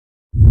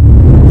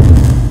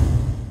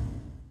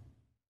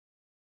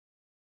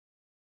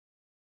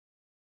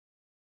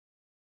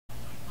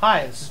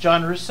Hi, this is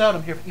John Russo, and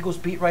I'm here with Eagles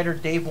beat writer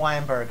Dave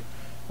Weinberg.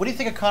 What do you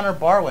think of Connor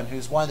Barwin,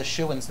 who's one of the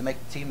shoo-ins to make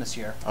the team this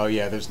year? Oh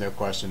yeah, there's no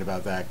question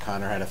about that.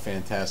 Connor had a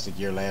fantastic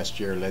year last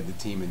year, led the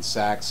team in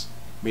sacks,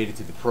 made it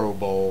to the Pro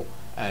Bowl,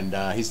 and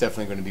he's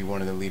definitely going to be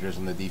one of the leaders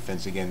on the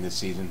defense again this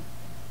season.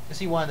 Is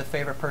he one of the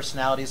favorite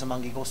personalities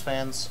among Eagles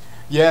fans?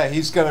 Yeah,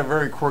 he's got a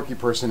very quirky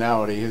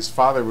personality. His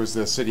father was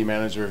the city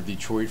manager of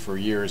Detroit for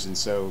years, and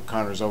so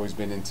Connor's always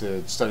been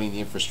into studying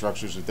the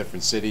infrastructures of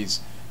different cities.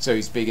 So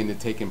he's big into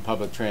taking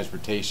public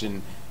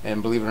transportation,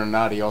 and believe it or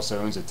not, he also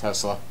owns a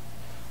Tesla.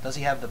 Does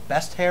he have the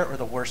best hair or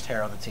the worst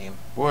hair on the team?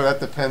 Well, that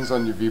depends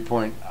on your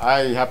viewpoint. I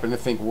happen to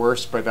think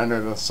worse, but I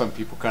know that some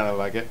people kind of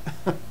like it.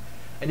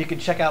 And you can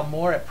check out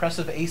more at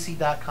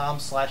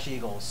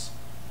pressiveac.com/Eagles.